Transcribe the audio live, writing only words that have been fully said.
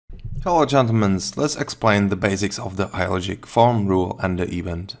Hello gentlemen, let's explain the basics of the iLogic form rule and the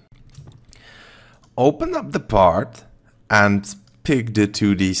event. Open up the part and pick the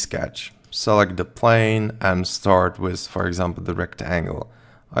 2D sketch. Select the plane and start with, for example, the rectangle.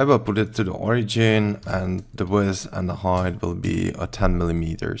 I will put it to the origin and the width and the height will be 10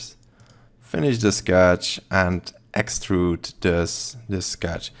 millimeters. Finish the sketch and extrude this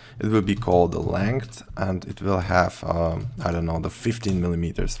sketch. It will be called the length and it will have, I don't know, the 15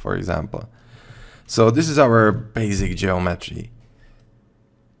 millimeters, for example. So this is our basic geometry.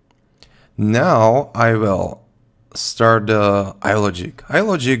 Now I will start the iLogic.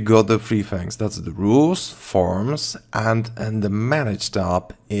 iLogic got the three things. That's the rules, forms, and the manage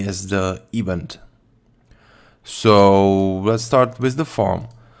tab is the event. So let's start with the form.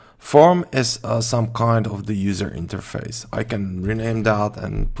 Form is some kind of the user interface. I can rename that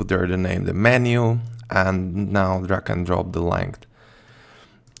and put there the name, the menu, and now drag and drop the length.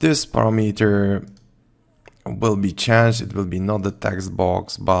 This parameter will be changed. It will be not the text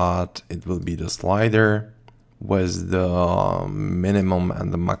box, but it will be the slider with the minimum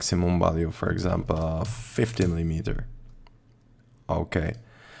and the maximum value, for example, 50 millimeter. Okay,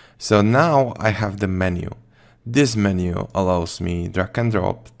 so now I have the menu. This menu allows me drag and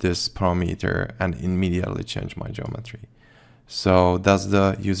drop this parameter and immediately change my geometry. So that's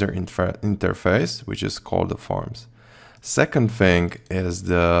the user interface, which is called the forms. Second thing is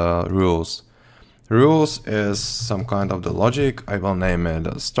the rules. Rules is some kind of the logic. I will name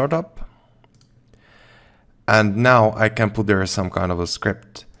it startup. And now I can put there some kind of a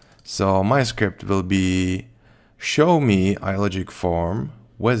script. So my script will be show me iLogic form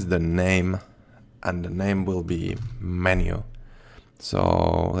with the name, and the name will be menu.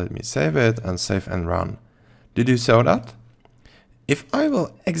 So let me save it and save and run. Did you saw that? If I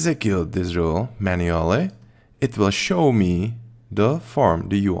will execute this rule manually, it will show me the form,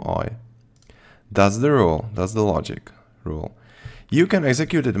 the UI. That's the rule, that's the logic rule. You can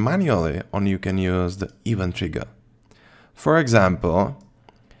execute it manually or you can use the event trigger. For example,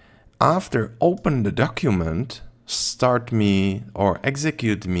 after open the document, start me or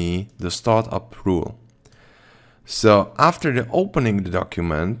execute me the startup rule. So after the opening the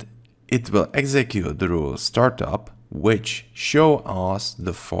document, it will execute the rule startup, which show us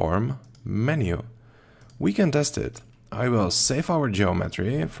the form menu. We can test it. I will save our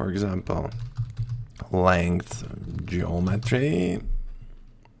geometry, for example, length geometry.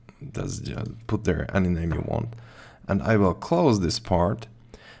 Just put there any name you want. And I will close this part.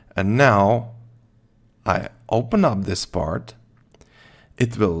 And now I open up this part,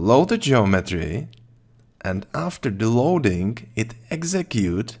 it will load the geometry, and after the loading, it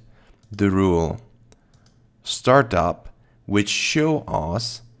execute the rule startup, which show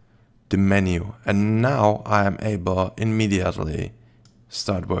us the menu. And now I am able immediately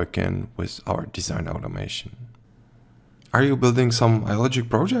start working with our design automation. Are you building some iLogic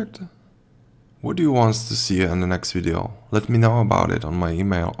project? What do you want to see in the next video? Let me know about it on my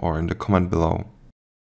email or in the comment below.